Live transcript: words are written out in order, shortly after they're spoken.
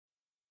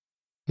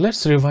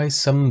Let's revise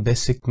some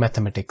basic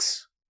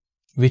mathematics,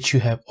 which you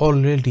have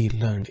already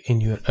learned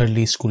in your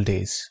early school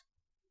days.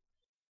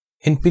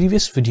 In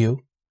previous video,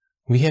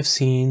 we have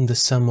seen the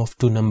sum of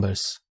two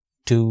numbers,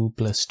 2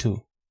 plus 2.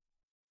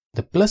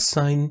 The plus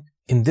sign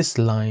in this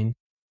line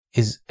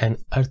is an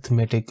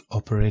arithmetic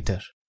operator.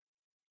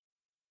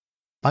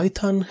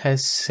 Python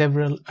has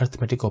several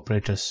arithmetic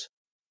operators,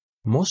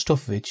 most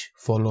of which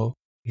follow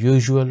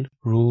usual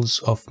rules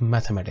of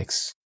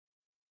mathematics.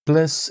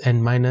 Plus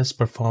and minus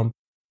perform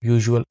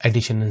usual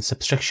addition and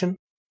subtraction.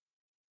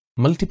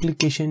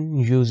 Multiplication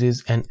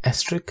uses an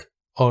asterisk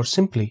or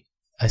simply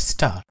a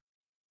star.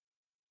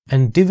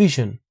 And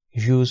division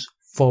use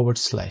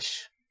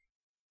 /.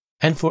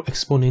 And for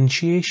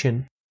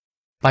exponentiation,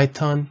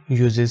 Python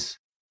uses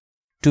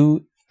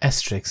two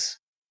asterisks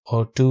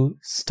or two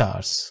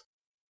stars.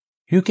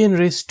 You can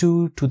raise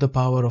 2 to the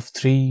power of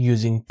 3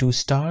 using 2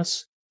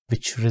 stars,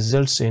 which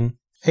results in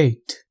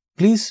 8.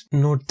 Please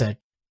note that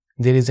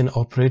there is an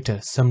operator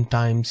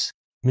sometimes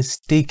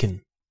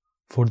mistaken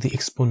for the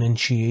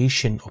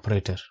exponentiation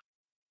operator,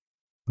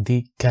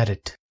 the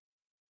caret.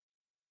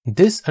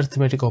 This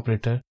arithmetic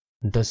operator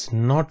does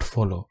not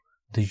follow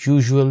the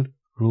usual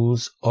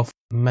rules of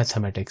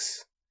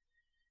mathematics.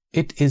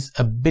 It is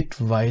a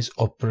bitwise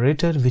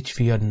operator which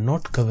we are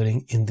not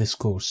covering in this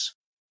course.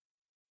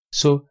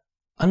 So,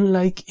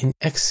 unlike in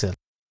Excel,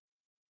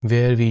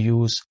 where we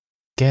use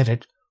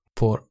caret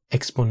for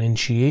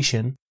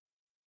exponentiation,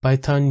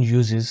 Python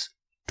uses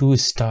 2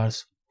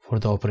 stars for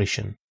the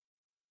operation.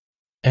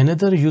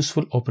 Another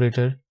useful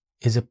operator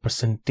is a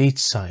percentage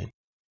sign,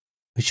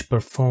 which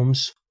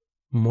performs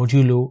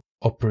modulo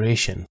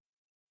operation.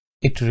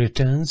 It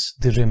returns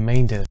the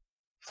remainder.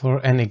 For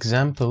an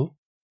example,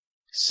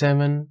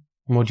 7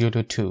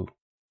 modulo 2.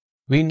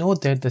 We know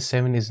that the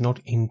 7 is not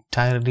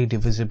entirely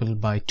divisible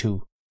by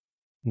 2.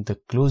 The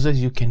closest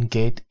you can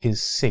get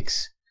is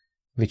 6,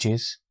 which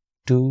is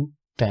 2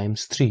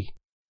 times 3.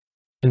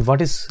 And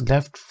what is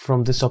left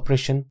from this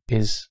operation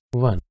is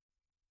 1.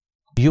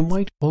 You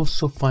might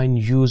also find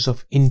use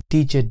of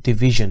integer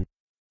division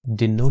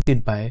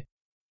denoted by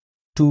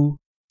 2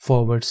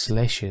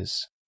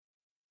 /.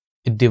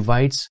 It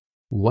divides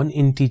one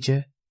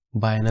integer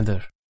by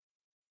another.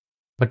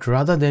 But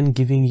rather than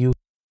giving you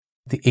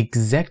the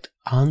exact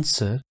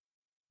answer,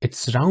 it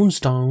rounds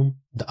down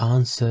the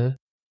answer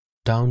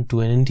down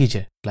to an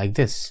integer like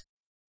this.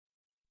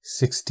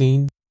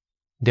 16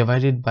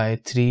 divided by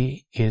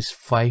 3 is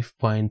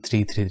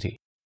 5.333,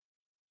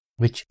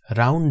 which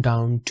round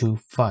down to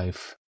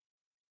 5.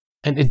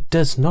 And it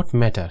does not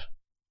matter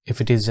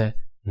if it is a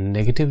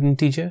negative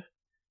integer.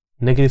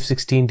 Negative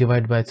 16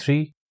 divided by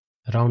 3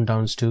 round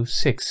downs to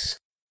 6.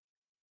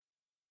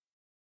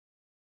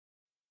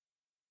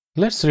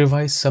 Let's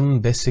revise some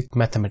basic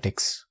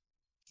mathematics,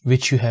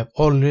 which you have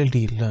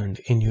already learned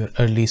in your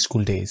early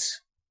school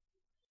days.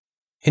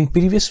 In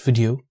previous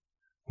video,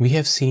 we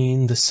have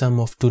seen the sum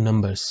of two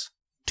numbers,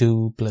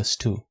 2 plus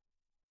 2.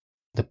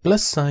 The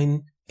plus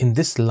sign in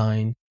this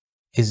line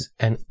is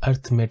an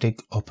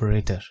arithmetic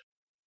operator.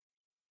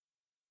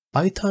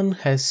 Python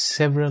has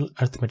several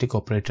arithmetic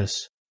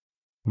operators,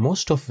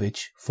 most of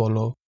which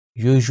follow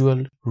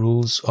usual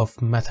rules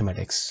of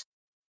mathematics.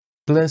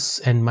 Plus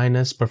and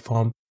minus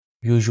perform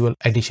usual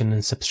addition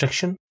and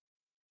subtraction.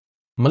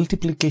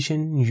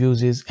 Multiplication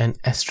uses an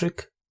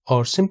asterisk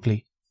or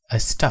simply a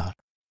star.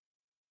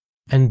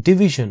 And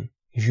division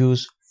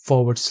use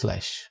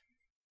 /.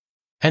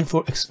 And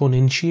for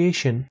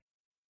exponentiation,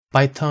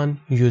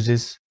 Python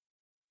uses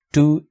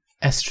 2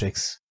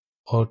 asterisks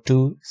or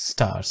 2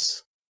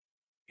 stars.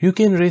 You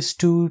can raise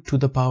 2 to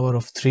the power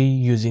of 3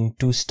 using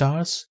 2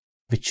 stars,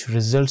 which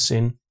results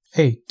in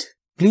 8.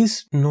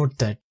 Please note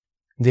that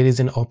there is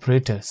an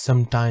operator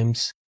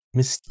sometimes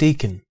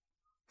mistaken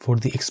for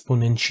the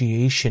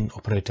exponentiation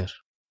operator,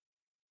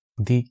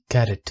 the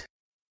caret.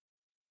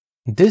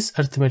 This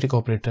arithmetic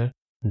operator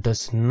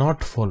does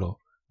not follow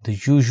the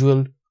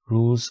usual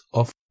rules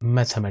of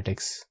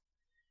mathematics.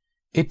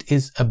 It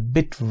is a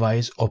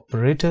bitwise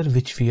operator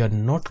which we are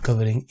not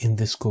covering in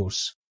this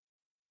course.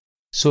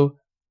 So,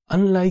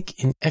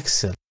 unlike in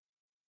Excel,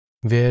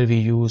 where we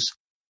use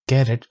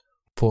caret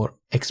for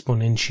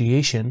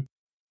exponentiation,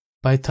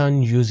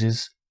 Python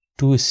uses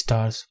 2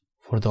 stars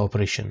for the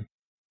operation.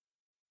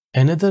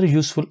 Another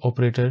useful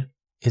operator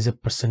is a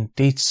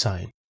percentage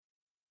sign,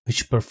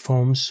 which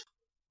performs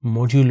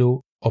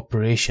modulo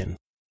operation.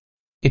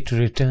 It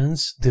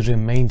returns the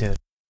remainder.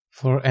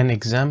 For an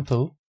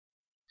example,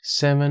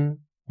 7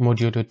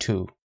 modulo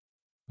 2.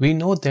 We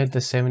know that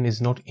the 7 is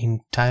not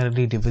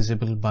entirely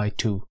divisible by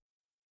 2.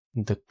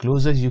 The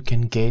closest you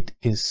can get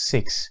is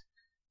 6,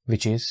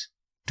 which is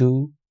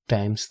 2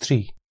 times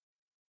 3.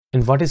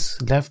 And what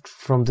is left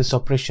from this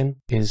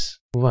operation is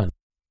 1.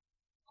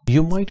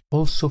 You might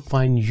also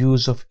find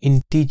use of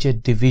integer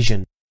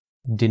division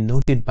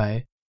denoted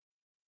by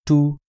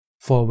 2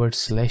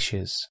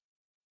 /.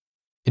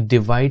 It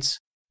divides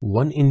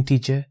one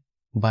integer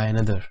by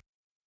another.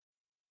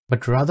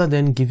 But rather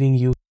than giving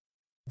you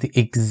the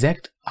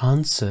exact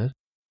answer,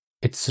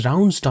 it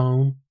rounds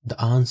down the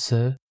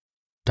answer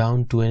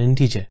down to an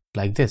integer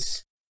like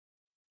this.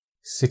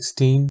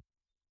 16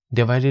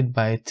 divided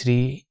by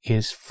 3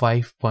 is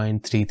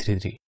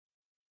 5.333,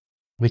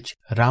 which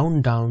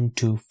round down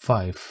to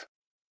 5.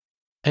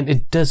 And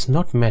it does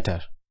not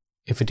matter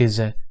if it is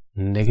a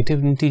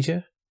negative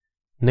integer.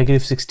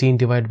 Negative 16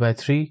 divided by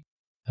 3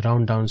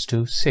 round downs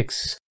to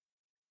 6.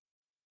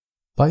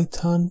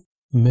 Python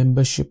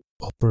membership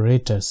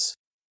operators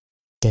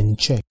can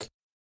check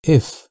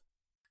if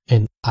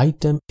an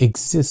item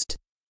exists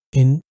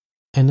in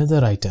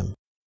another item,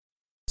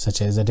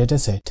 such as a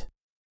dataset.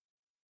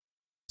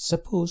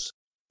 Suppose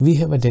we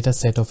have a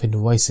dataset of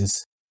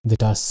invoices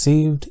that are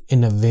saved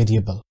in a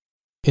variable,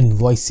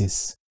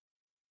 invoices.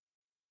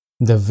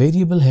 The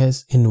variable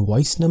has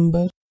invoice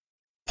number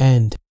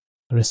and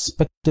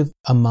respective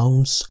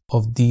amounts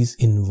of these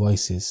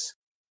invoices.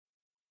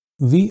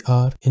 We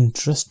are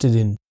interested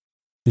in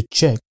to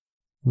check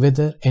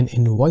whether an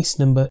invoice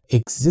number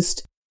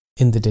exists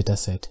in the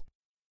dataset.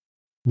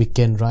 We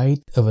can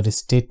write our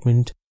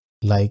statement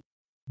like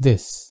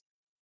this.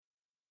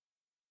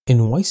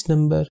 Invoice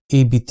number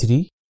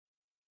AB3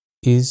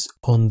 is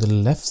on the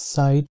left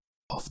side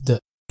of the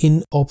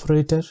in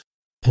operator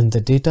and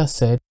the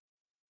dataset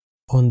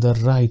on the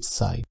right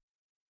side.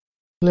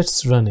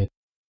 Let's run it,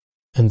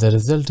 and the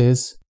result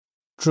is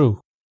true.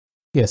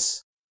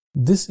 Yes,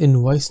 this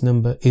invoice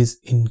number is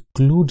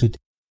included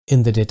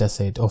in the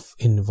dataset of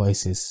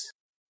invoices.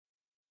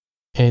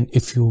 And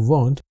if you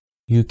want,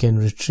 you can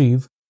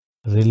retrieve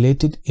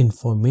related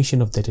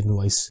information of that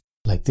invoice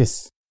like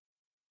this.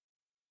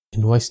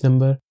 Invoice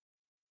number,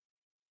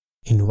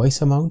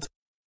 invoice amount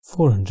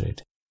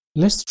 400.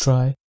 Let's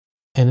try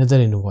another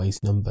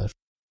invoice number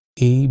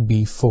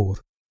AB4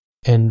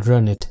 and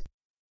run it.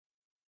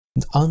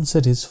 The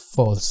answer is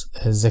false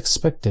as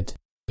expected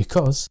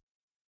because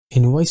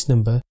invoice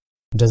number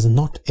does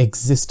not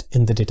exist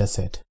in the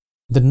dataset.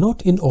 The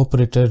not in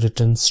operator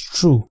returns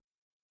true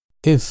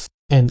if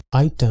an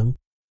item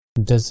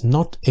does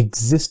not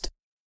exist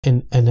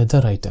in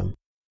another item.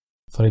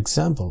 For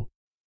example,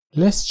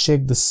 let's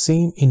check the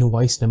same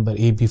invoice number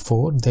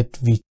AB4 that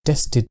we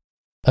tested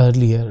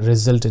earlier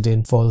resulted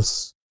in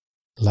false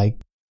like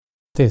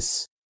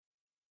this.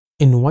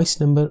 Invoice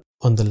number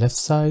on the left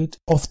side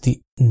of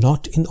the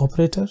not in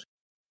operator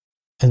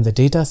and the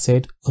data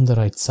set on the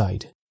right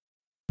side.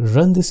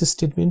 Run this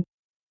statement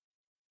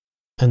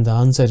and the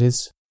answer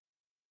is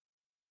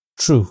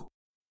true.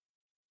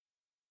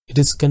 It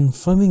is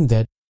confirming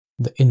that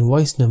the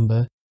invoice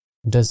number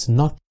does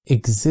not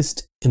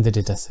exist in the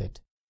dataset.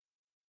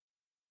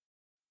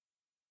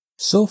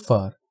 So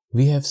far,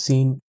 we have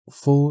seen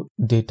 4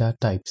 data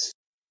types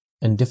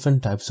and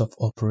different types of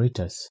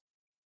operators.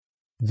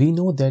 We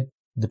know that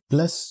the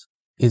plus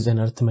is an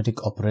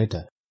arithmetic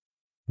operator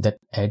that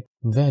adds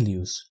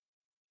values.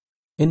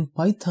 In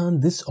Python,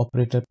 this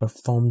operator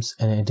performs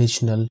an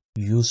additional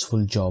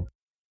useful job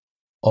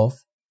of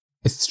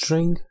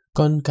string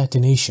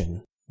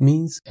concatenation,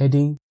 means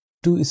adding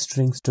 2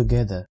 strings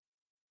together.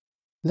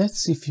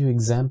 Let's see a few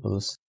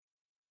examples.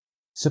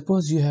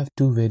 Suppose you have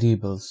 2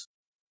 variables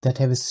that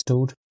have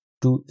stored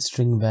 2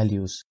 string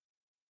values.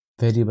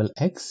 Variable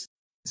X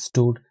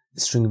stored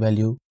string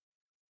value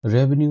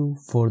revenue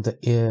for the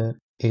year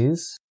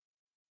is,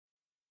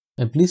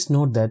 and please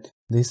note that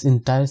this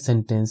entire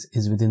sentence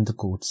is within the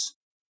quotes.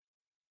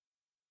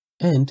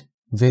 And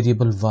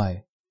variable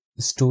Y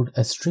stored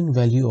a string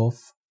value of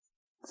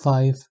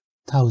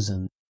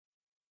 5,000.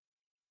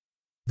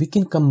 We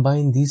can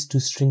combine these 2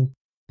 strings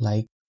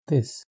like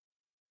this.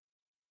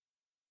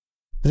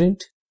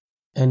 Print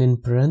and in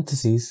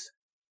parentheses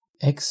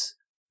X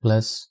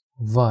plus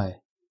Y,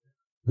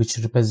 which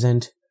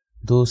represent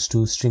those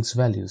 2 strings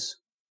values.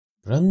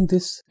 Run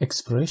this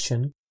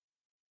expression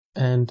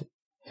and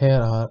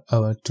here are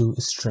our 2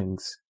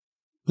 strings.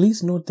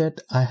 Please note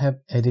that I have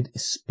added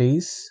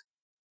space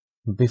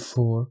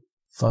before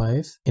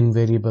 5 in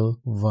variable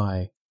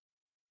Y.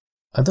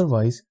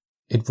 Otherwise,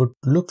 it would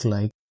look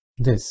like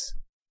this.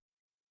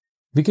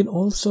 We can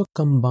also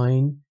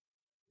combine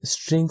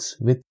strings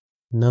with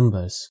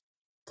numbers.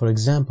 For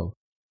example,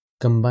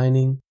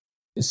 combining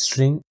a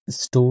string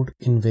stored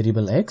in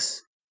variable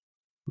X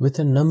with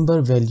a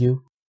number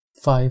value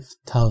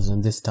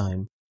 5,000 this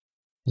time.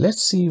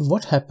 Let's see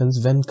what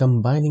happens when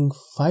combining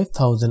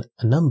 5,000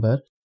 a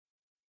number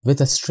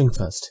with a string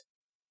first.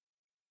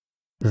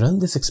 Run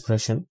this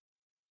expression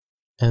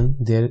and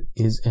there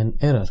is an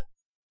error,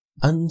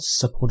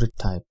 unsupported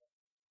type.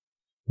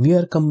 We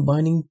are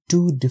combining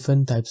 2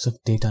 different types of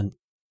data,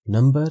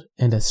 number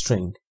and a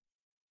string.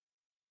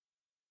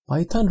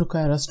 Python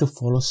requires us to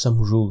follow some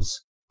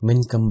rules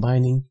when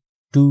combining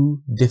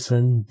 2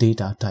 different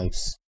data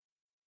types.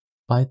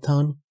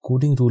 Python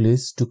coding rule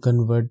is to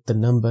convert the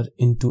number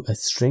into a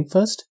string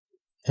first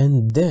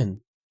and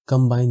then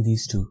combine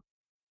these 2.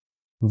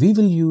 We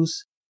will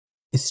use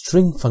a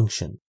string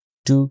function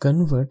to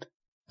convert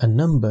a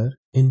number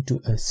into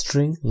a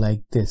string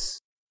like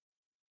this.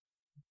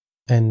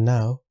 And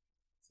now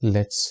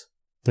let's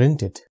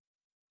print it.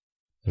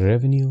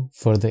 Revenue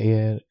for the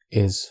year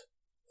is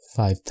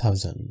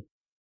 5,000.